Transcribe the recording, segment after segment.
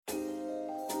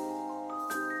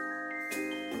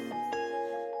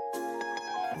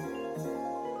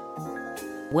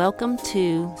Welcome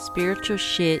to Spiritual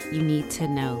Shit You Need to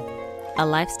Know, a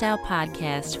lifestyle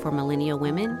podcast for millennial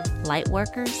women, light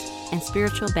workers, and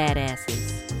spiritual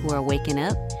badasses who are waking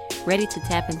up, ready to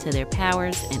tap into their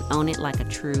powers and own it like a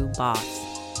true boss.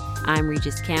 I'm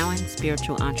Regis Cowan,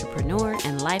 spiritual entrepreneur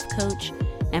and life coach,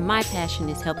 and my passion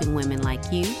is helping women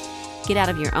like you get out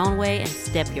of your own way and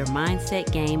step your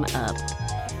mindset game up.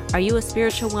 Are you a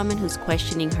spiritual woman who's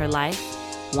questioning her life,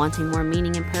 wanting more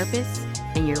meaning and purpose,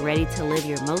 and you're ready to live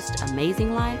your most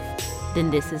amazing life?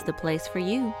 Then this is the place for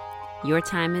you. Your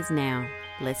time is now.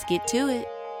 Let's get to it.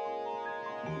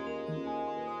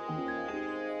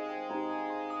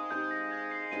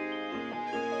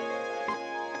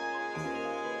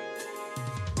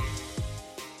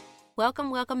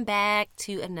 Welcome back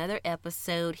to another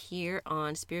episode here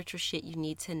on Spiritual Shit You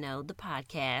Need to Know, the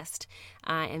podcast.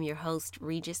 I am your host,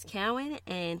 Regis Cowan,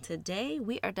 and today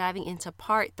we are diving into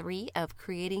part 3 of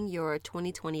creating your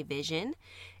 2020 vision.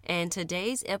 And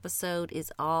today's episode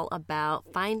is all about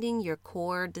finding your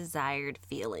core desired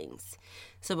feelings.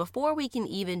 So before we can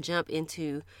even jump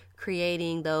into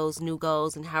creating those new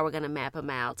goals and how we're going to map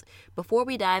them out, before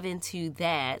we dive into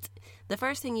that, the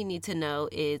first thing you need to know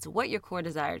is what your core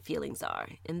desired feelings are.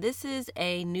 And this is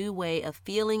a new way of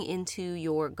feeling into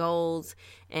your goals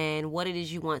and what it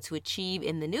is you want to achieve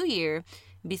in the new year,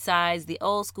 besides the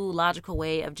old school logical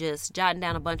way of just jotting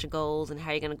down a bunch of goals and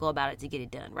how you're going to go about it to get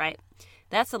it done, right?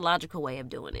 That's the logical way of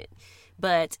doing it.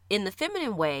 But in the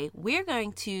feminine way, we're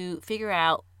going to figure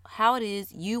out how it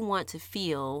is you want to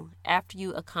feel after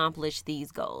you accomplish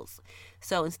these goals.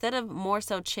 So instead of more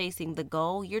so chasing the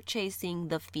goal, you're chasing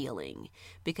the feeling.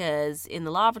 Because in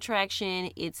the law of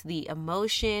attraction, it's the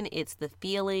emotion, it's the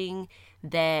feeling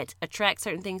that attracts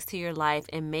certain things to your life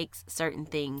and makes certain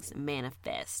things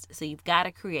manifest. So you've got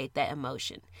to create that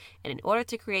emotion. And in order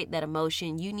to create that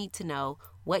emotion, you need to know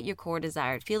what your core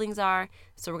desired feelings are.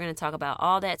 So we're going to talk about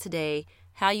all that today,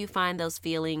 how you find those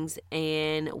feelings,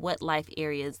 and what life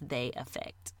areas they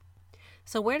affect.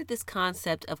 So where did this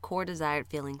concept of core desired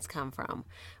feelings come from?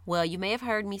 Well, you may have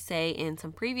heard me say in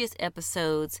some previous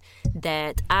episodes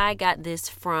that I got this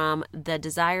from The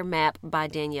Desire Map by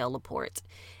Danielle LaPorte.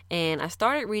 And I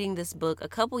started reading this book a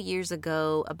couple years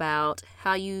ago about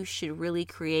how you should really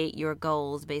create your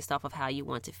goals based off of how you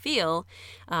want to feel.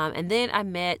 And then I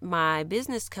met my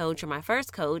business coach, or my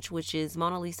first coach, which is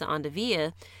Mona Lisa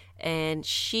Ondavia. And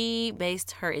she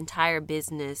based her entire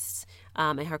business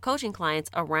and her coaching clients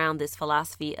around this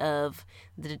philosophy of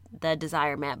the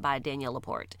Desire Map by Danielle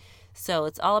LaPorte. So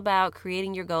it's all about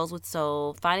creating your goals with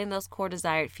soul, finding those core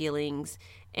desired feelings,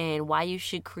 and why you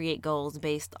should create goals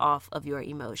based off of your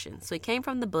emotions. So it came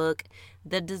from the book,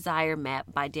 The Desire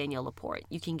Map by Danielle LaPorte.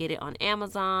 You can get it on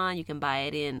Amazon. You can buy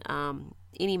it in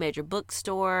any major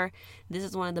bookstore. This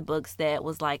is one of the books that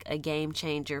was like a game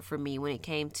changer for me when it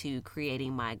came to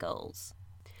creating my goals.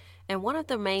 And one of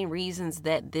the main reasons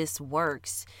that this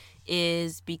works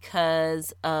is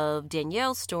because of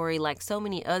Danielle's story. Like so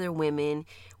many other women,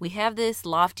 we have this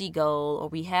lofty goal, or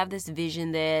we have this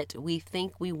vision that we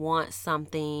think we want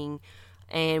something,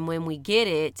 and when we get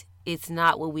it, it's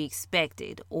not what we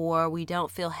expected, or we don't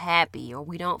feel happy, or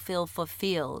we don't feel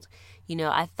fulfilled. You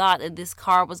know, I thought that this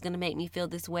car was going to make me feel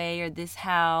this way, or this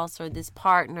house, or this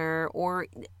partner, or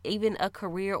even a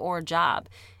career or a job.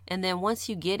 And then once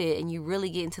you get it and you really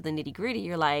get into the nitty gritty,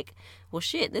 you're like, well,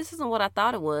 shit, this isn't what I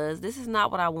thought it was. This is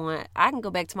not what I want. I can go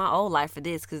back to my old life for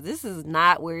this, because this is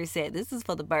not where it's at. This is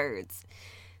for the birds.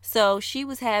 So she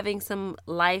was having some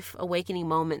life awakening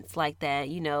moments like that.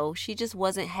 You know, she just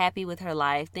wasn't happy with her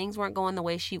life. Things weren't going the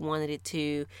way she wanted it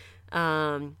to.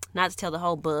 Not to tell the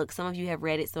whole book. Some of you have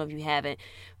read it, some of you haven't.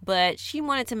 But she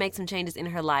wanted to make some changes in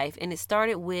her life. And it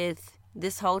started with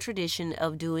this whole tradition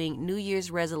of doing New Year's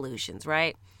resolutions,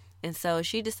 right? And so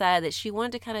she decided that she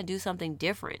wanted to kind of do something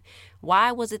different.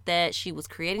 Why was it that she was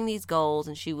creating these goals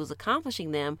and she was accomplishing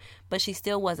them, but she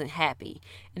still wasn't happy?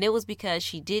 And it was because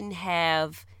she didn't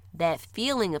have that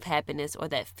feeling of happiness or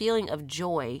that feeling of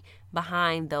joy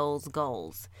behind those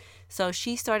goals. So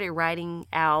she started writing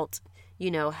out, you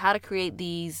know, how to create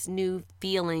these new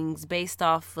feelings based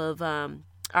off of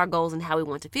our goals and how we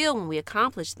want to feel when we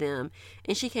accomplish them.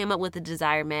 And she came up with the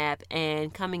Desire Map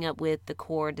and coming up with the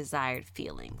core desired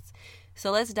feelings.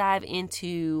 So let's dive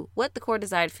into what the core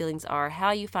desired feelings are,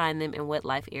 how you find them, and what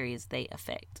life areas they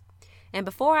affect. And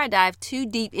before I dive too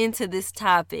deep into this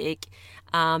topic,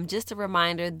 just a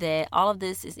reminder that all of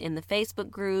this is in the Facebook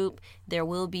group. There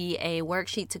will be a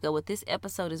worksheet to go with this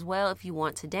episode as well if you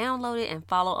want to download it and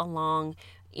follow along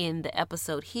in the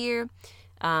episode here.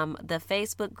 The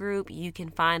Facebook group, you can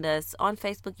find us on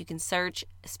Facebook. You can search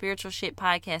Spiritual Shit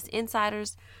Podcast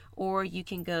Insiders, or you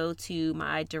can go to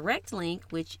my direct link,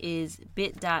 which is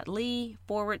bit.ly/SS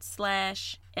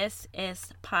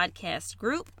podcast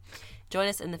group. Join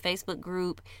us in the Facebook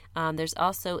group. There's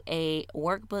also a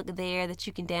workbook there that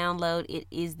you can download. It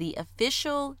is the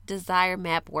official Desire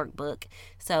Map workbook.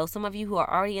 So some of you who are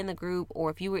already in the group, or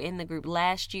if you were in the group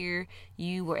last year,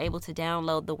 you were able to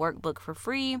download the workbook for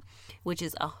free, which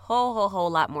is a whole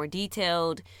lot more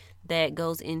detailed, that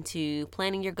goes into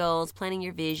planning your goals, planning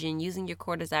your vision, using your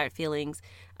core desired feelings.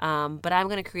 But I'm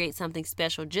going to create something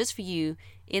special just for you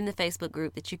in the Facebook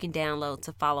group that you can download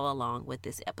to follow along with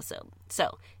this episode.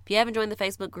 So if you haven't joined the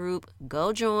Facebook group,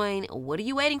 go join. What are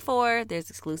you waiting for?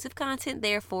 There's exclusive content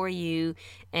there for you,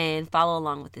 and follow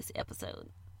along with this episode.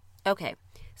 Okay,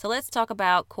 so let's talk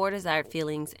about core desired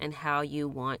feelings and how you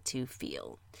want to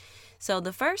feel. So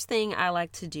the first thing I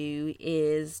like to do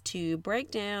is to break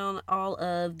down all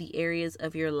of the areas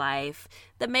of your life,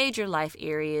 the major life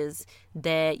areas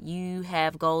that you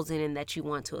have goals in and that you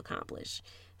want to accomplish.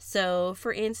 So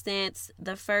for instance,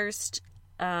 the first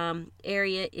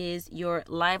area is your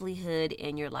livelihood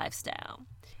and your lifestyle.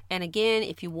 And again,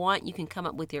 if you want, you can come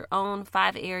up with your own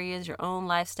 5 areas, your own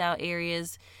lifestyle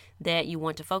areas that you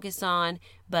want to focus on.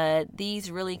 But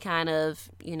these really kind of,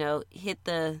 hit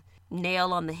the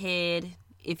nail on the head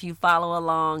if you follow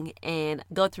along and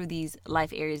go through these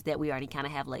life areas that we already kind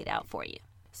of have laid out for you.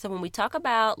 So when we talk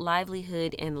about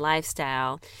livelihood and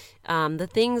lifestyle, the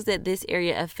things that this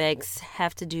area affects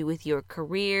have to do with your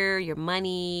career, your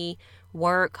money,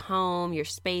 work, home, your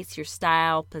space, your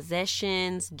style,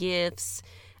 possessions, gifts,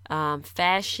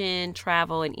 fashion,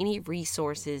 travel, and any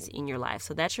resources in your life.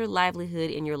 So that's your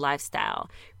livelihood and your lifestyle.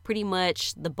 Pretty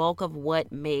much the bulk of what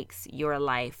makes your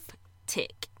life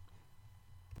tick.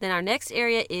 Then our next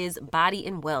area is body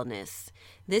and wellness.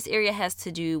 This area has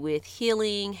to do with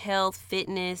healing, health,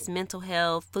 fitness, mental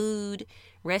health, food,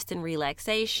 rest and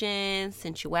relaxation,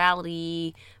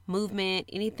 sensuality, movement,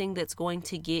 anything that's going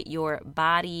to get your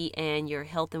body and your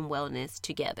health and wellness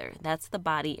together. That's the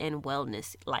body and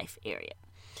wellness life area.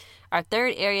 Our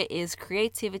third area is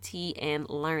creativity and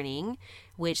learning,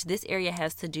 which this area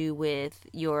has to do with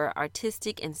your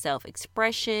artistic and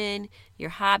self-expression, your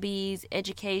hobbies,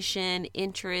 education,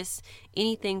 interests,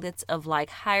 anything that's of like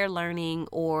higher learning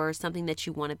or something that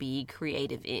you want to be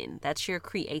creative in. That's your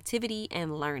creativity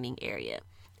and learning area.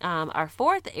 Our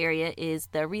fourth area is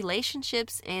the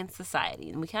relationships and society.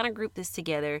 And we kind of group this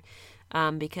together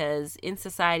because in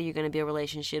society, you're going to build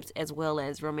relationships as well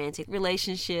as romantic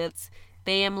relationships,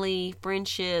 family,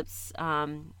 friendships,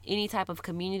 any type of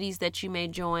communities that you may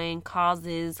join,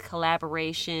 causes,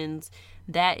 collaborations.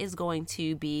 That is going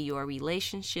to be your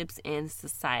relationships and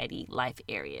society life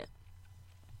area.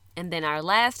 And then our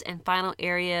last and final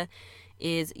area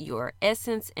is your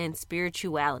essence and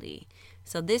spirituality.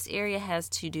 So this area has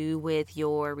to do with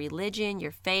your religion,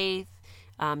 your faith,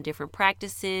 different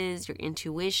practices, your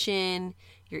intuition,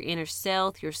 your inner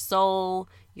self, your soul,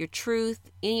 your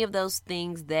truth, any of those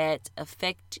things that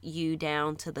affect you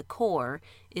down to the core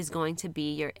is going to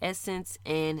be your essence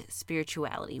and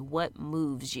spirituality. What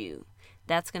moves you?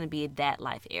 That's going to be that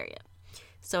life area.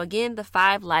 So again, the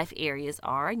 5 life areas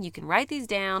are, and you can write these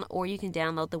down or you can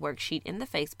download the worksheet in the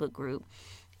Facebook group,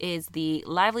 is the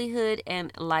livelihood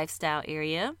and lifestyle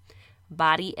area,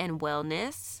 body and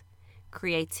wellness,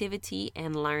 creativity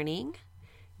and learning,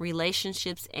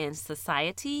 relationships and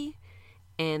society,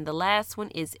 and the last one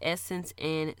is essence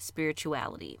and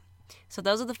spirituality. So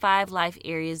those are the 5 life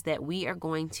areas that we are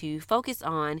going to focus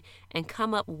on and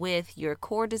come up with your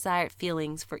core desired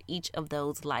feelings for each of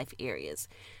those life areas.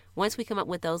 Once we come up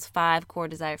with those 5 core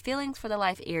desired feelings for the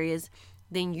life areas,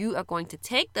 then you are going to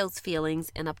take those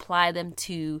feelings and apply them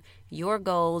to your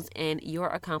goals and your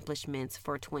accomplishments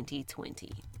for 2020.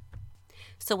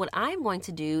 So what I'm going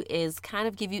to do is kind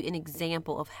of give you an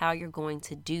example of how you're going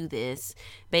to do this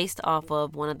based off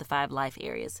of one of the 5 life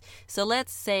areas. So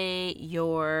let's say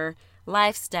your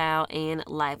lifestyle and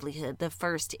livelihood, the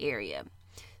first area.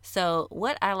 So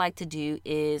what I like to do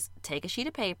is take a sheet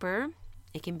of paper.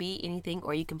 It can be anything,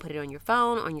 or you can put it on your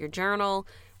phone, on your journal,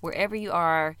 wherever you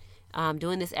are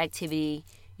doing this activity.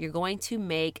 You're going to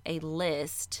make a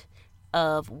list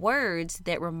of words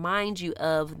that remind you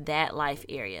of that life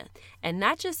area. And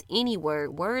not just any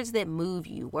word, words that move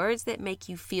you, words that make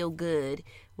you feel good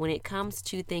when it comes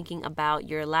to thinking about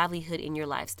your livelihood and your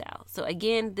lifestyle. So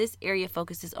again, this area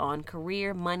focuses on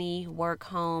career, money, work,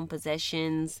 home,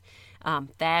 possessions,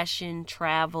 fashion,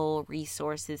 travel,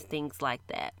 resources, things like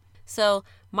that. So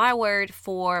my word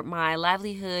for my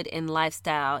livelihood and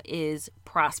lifestyle is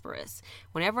prosperous.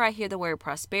 Whenever I hear the word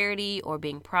prosperity or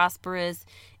being prosperous,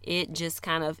 it just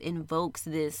kind of invokes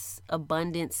this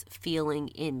abundance feeling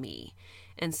in me.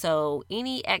 And so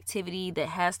any activity that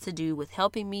has to do with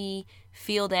helping me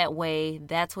feel that way,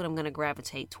 that's what I'm going to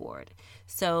gravitate toward.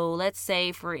 So let's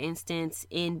say, for instance,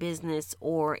 in business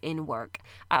or in work,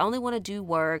 I only want to do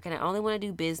work and I only want to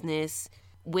do business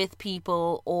with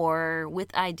people or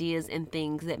with ideas and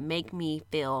things that make me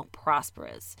feel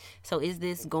prosperous. So is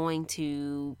this going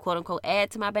to, quote unquote,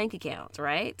 add to my bank account,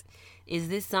 right? Is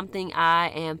this something I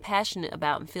am passionate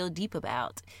about and feel deep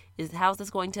about? How's this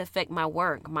going to affect my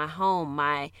work, my home,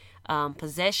 my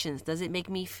possessions? Does it make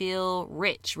me feel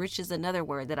rich? Rich is another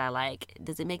word that I like.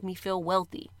 Does it make me feel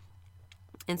wealthy?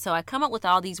 And so I come up with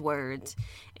all these words,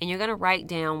 and you're going to write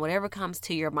down whatever comes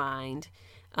to your mind.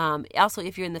 Also,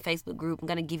 if you're in the Facebook group, I'm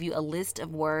going to give you a list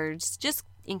of words just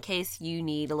in case you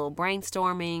need a little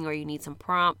brainstorming or you need some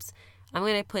prompts. I'm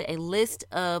going to put a list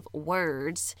of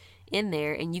words in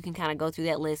there, and you can kind of go through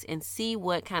that list and see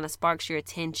what kind of sparks your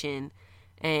attention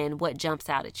and what jumps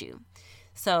out at you.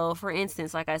 So, for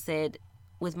instance, like I said,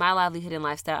 with my livelihood and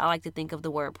lifestyle, I like to think of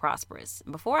the word prosperous.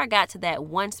 Before I got to that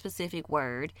one specific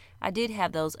word, I did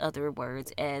have those other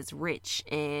words as rich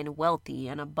and wealthy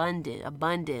and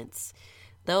abundance.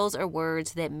 Those are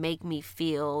words that make me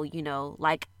feel,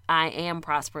 like I am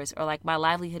prosperous or like my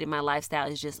livelihood and my lifestyle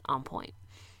is just on point.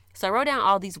 So I wrote down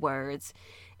all these words,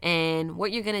 and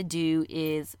what you're going to do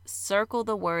is circle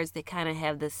the words that kind of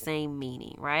have the same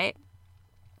meaning, right?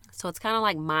 So it's kind of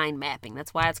like mind mapping.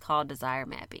 That's why it's called desire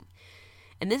mapping.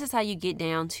 And this is how you get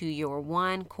down to your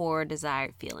one core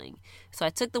desired feeling. So I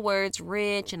took the words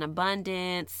rich and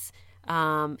abundance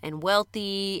and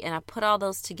wealthy, and I put all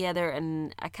those together,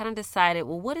 and I kind of decided,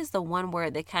 well, what is the one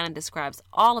word that kind of describes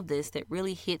all of this that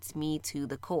really hits me to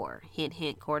the core? Hint,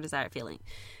 hint, core desired feeling.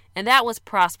 And that was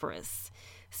prosperous.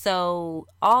 So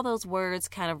all those words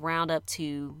kind of round up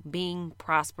to being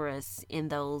prosperous in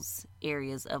those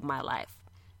areas of my life.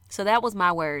 So that was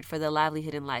my word for the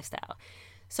livelihood and lifestyle.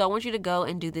 So I want you to go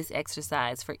and do this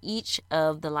exercise for each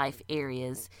of the life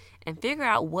areas and figure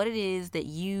out what it is that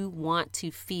you want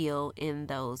to feel in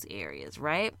those areas,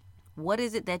 right? What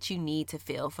is it that you need to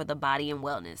feel for the body and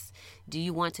wellness? Do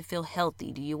you want to feel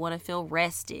healthy? Do you want to feel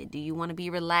rested? Do you want to be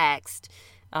relaxed?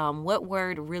 What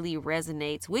word really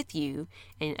resonates with you?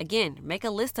 And again, make a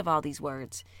list of all these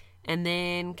words and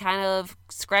then kind of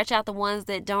scratch out the ones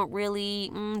that don't really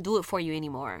do it for you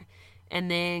anymore. And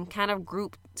then kind of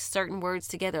group certain words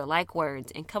together, like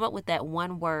words, and come up with that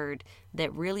one word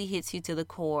that really hits you to the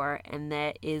core and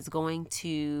that is going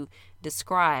to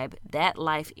describe that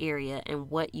life area and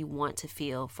what you want to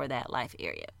feel for that life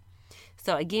area.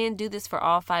 So again, do this for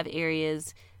all 5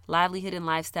 areas: livelihood and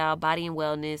lifestyle, body and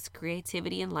wellness,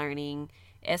 creativity and learning,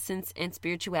 essence and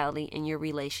spirituality, and your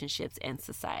relationships and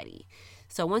society.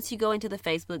 So once you go into the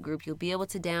Facebook group, you'll be able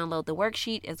to download the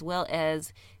worksheet as well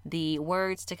as the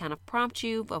words to kind of prompt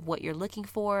you of what you're looking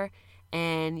for.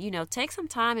 And, take some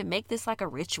time and make this like a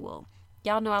ritual.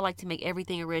 Y'all know I like to make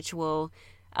everything a ritual.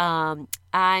 I'm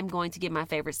going to get my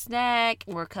favorite snack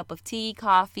or a cup of tea,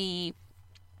 coffee,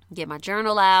 get my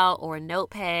journal out or a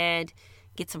notepad,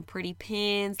 get some pretty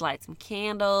pens, light some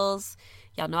candles.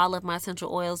 Y'all know I love my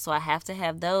essential oils, so I have to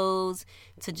have those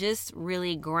to just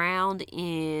really ground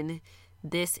in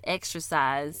this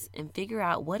exercise and figure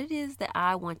out what it is that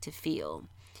I want to feel.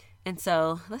 And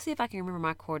so let's see if I can remember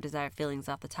my core desired feelings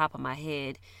off the top of my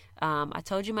head. I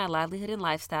told you my livelihood and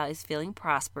lifestyle is feeling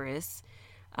prosperous.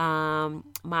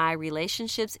 My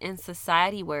relationships and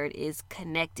society word is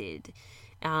connected.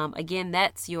 Again,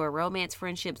 that's your romance,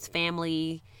 friendships,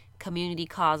 family, community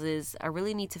causes. I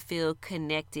really need to feel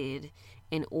connected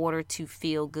in order to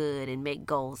feel good and make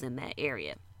goals in that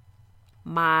area.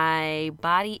 My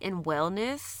body and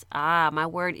wellness, my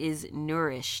word is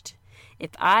nourished.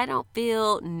 If I don't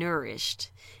feel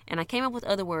nourished, and I came up with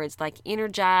other words like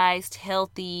energized,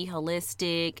 healthy,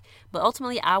 holistic, but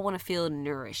ultimately I want to feel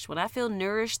nourished. When I feel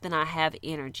nourished, then I have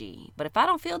energy. But if I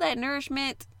don't feel that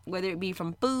nourishment, whether it be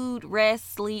from food,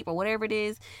 rest, sleep, or whatever it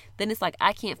is, then it's like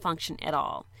I can't function at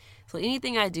all. So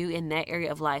anything I do in that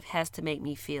area of life has to make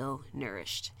me feel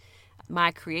nourished.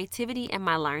 My creativity and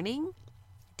my learning,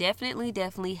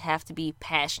 definitely have to be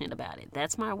passionate about it.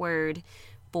 That's my word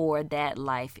for that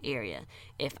life area.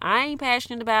 If I ain't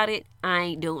passionate about it, I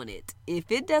ain't doing it.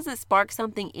 If it doesn't spark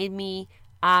something in me,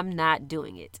 I'm not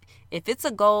doing it. If it's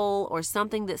a goal or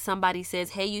something that somebody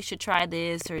says, hey, you should try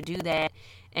this or do that,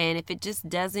 and if it just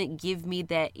doesn't give me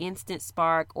that instant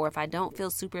spark, or if I don't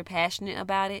feel super passionate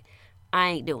about it, I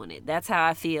ain't doing it. That's how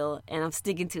I feel, and I'm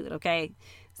sticking to it, okay?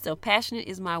 So passionate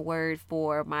is my word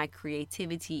for my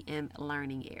creativity and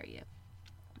learning area.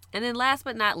 And then last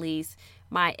but not least,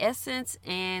 my essence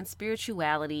and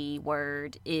spirituality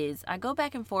word is I go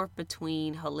back and forth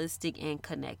between holistic and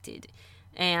connected.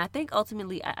 And I think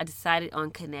ultimately I decided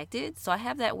on connected. So I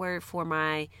have that word for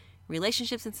my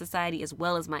relationships and society as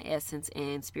well as my essence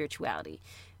and spirituality.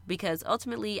 Because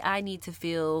ultimately I need to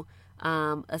feel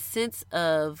a sense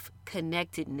of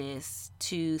connectedness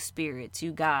to spirit,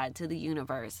 to God, to the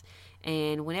universe.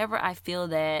 And whenever I feel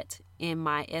that in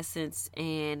my essence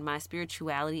and my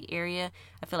spirituality area,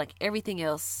 I feel like everything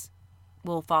else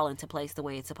will fall into place the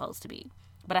way it's supposed to be.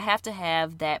 But I have to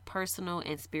have that personal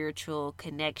and spiritual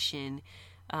connection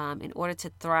in order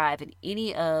to thrive in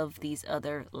any of these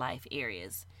other life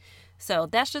areas. So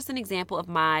that's just an example of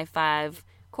my 5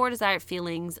 core desired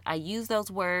feelings. I use those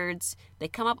words. They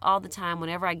come up all the time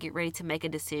whenever I get ready to make a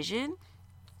decision.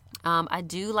 I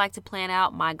do like to plan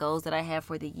out my goals that I have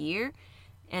for the year,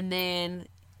 and then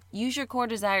use your core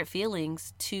desired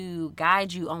feelings to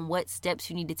guide you on what steps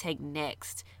you need to take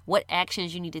next, what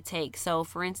actions you need to take. So,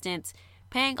 for instance,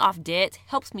 paying off debt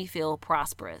helps me feel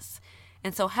prosperous.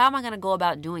 And so how am I going to go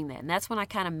about doing that? And that's when I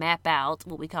kind of map out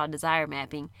what we call desire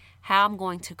mapping, how I'm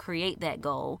going to create that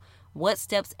goal, what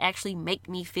steps actually make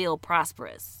me feel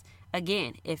prosperous.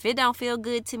 Again, if it don't feel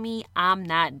good to me, I'm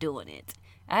not doing it.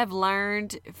 I've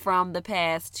learned from the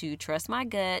past to trust my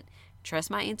gut,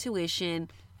 trust my intuition,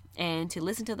 and to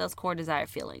listen to those core desired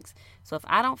feelings. So if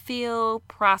I don't feel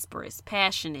prosperous,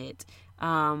 passionate,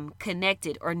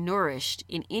 connected, or nourished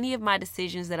in any of my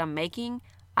decisions that I'm making,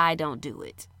 I don't do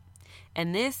it.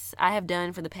 And this I have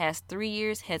done for the past 3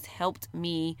 years has helped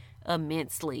me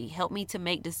immensely, helped me to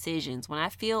make decisions. When I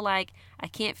feel like I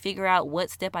can't figure out what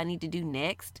step I need to do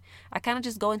next, I kind of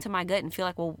just go into my gut and feel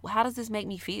like, well, how does this make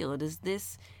me feel? Does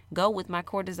this go with my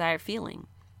core desired feeling?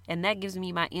 And that gives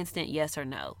me my instant yes or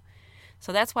no.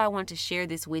 So that's why I wanted to share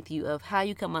this with you of how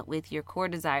you come up with your core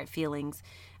desired feelings.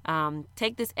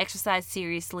 Take this exercise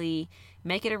seriously.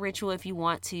 Make it a ritual if you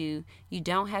want to. You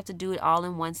don't have to do it all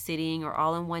in one sitting or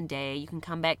all in one day. You can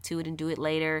come back to it and do it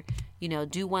later.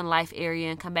 Do one life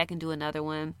area and come back and do another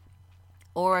one.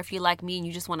 Or if you're like me and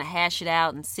you just want to hash it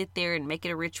out and sit there and make it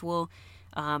a ritual,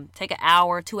 take an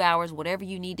hour, 2 hours, whatever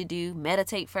you need to do.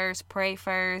 Meditate first, pray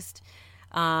first.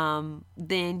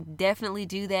 Then definitely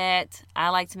do that. I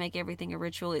like to make everything a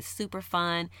ritual. It's super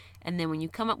fun. And then when you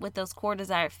come up with those core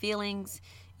desired feelings,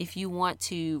 if you want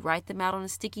to write them out on a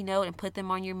sticky note and put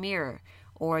them on your mirror,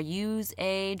 or use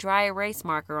a dry erase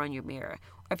marker on your mirror,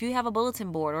 or if you have a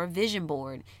bulletin board or a vision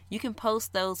board, you can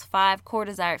post those 5 core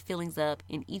desired feelings up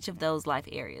in each of those life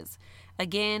areas.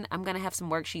 Again, I'm going to have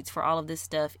some worksheets for all of this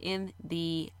stuff in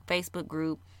the Facebook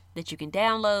group that you can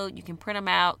download. You can print them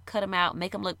out, cut them out,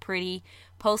 make them look pretty,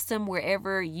 post them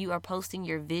wherever you are posting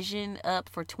your vision up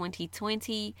for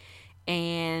 2020.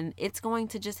 And it's going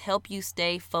to just help you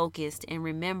stay focused and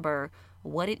remember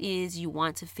what it is you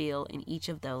want to feel in each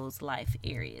of those life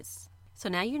areas. So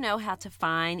now you know how to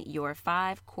find your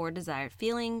 5 core desired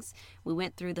feelings. We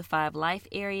went through the 5 life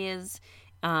areas.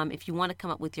 If you want to come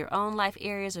up with your own life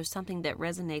areas or something that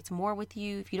resonates more with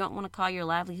you, if you don't want to call your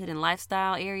livelihood and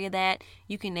lifestyle area that,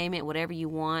 you can name it whatever you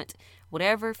want.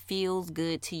 Whatever feels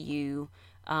good to you,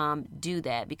 do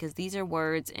that, because these are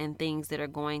words and things that are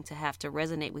going to have to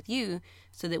resonate with you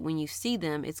so that when you see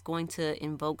them, it's going to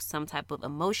invoke some type of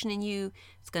emotion in you.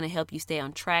 It's going to help you stay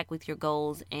on track with your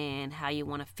goals and how you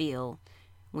want to feel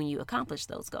when you accomplish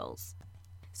those goals.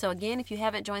 So again, if you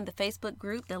haven't joined the Facebook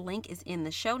group, the link is in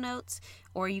the show notes,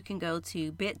 or you can go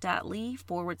to bit.ly/SS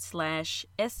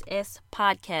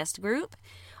podcast group.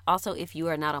 Also, if you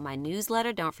are not on my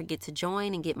newsletter, don't forget to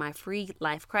join and get my free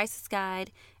life crisis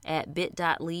guide at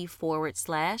bit.ly/free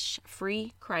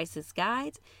crisis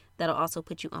guide. That'll also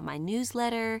put you on my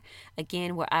newsletter,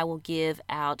 again, where I will give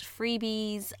out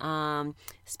freebies,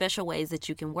 special ways that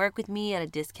you can work with me at a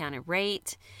discounted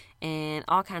rate, and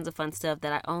all kinds of fun stuff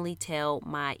that I only tell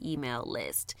my email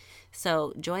list.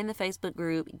 So join the Facebook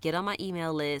group, get on my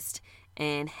email list,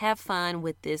 and have fun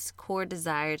with this core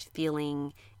desired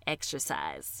feeling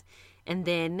exercise. And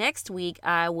then next week,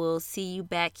 I will see you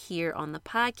back here on the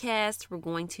podcast. We're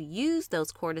going to use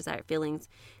those core desired feelings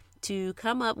to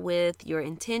come up with your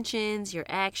intentions, your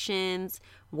actions,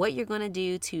 what you're going to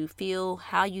do to feel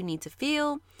how you need to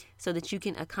feel so that you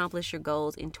can accomplish your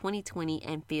goals in 2020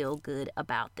 and feel good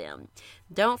about them.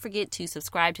 Don't forget to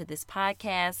subscribe to this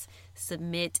podcast,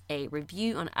 submit a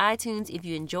review on iTunes if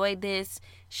you enjoyed this,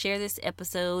 share this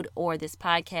episode or this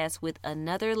podcast with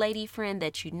another lady friend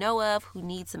that you know of who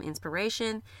needs some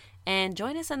inspiration, and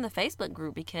join us in the Facebook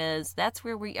group because that's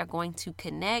where we are going to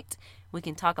connect. We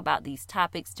can talk about these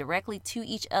topics directly to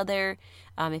each other.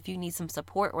 If you need some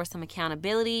support or some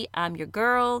accountability, I'm your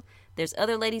girl. There's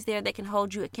other ladies there that can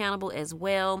hold you accountable as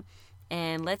well.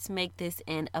 and let's make this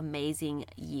an amazing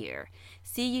year.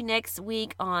 See you next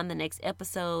week on the next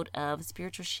episode of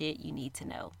Spiritual Shit You Need to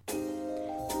Know.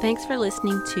 Thanks for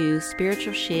listening to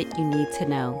Spiritual Shit You Need to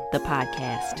Know, the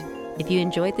podcast. If you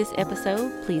enjoyed this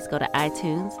episode, please go to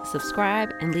iTunes,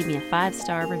 subscribe, and leave me a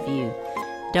 5-star review.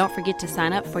 Don't forget to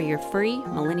sign up for your free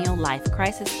Millennial Life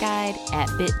Crisis Guide at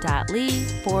bit.ly/free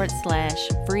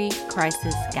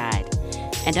crisis guide.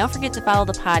 And don't forget to follow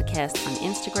the podcast on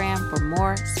Instagram for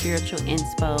more spiritual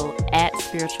inspo at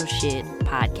Spiritual Shit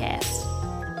Podcast.